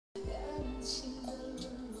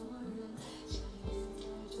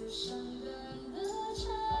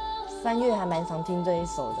3月还蛮常听这一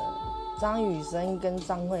首的，张雨生跟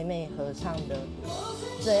张惠妹合唱的《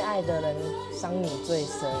最爱的人伤你最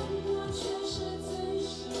深》。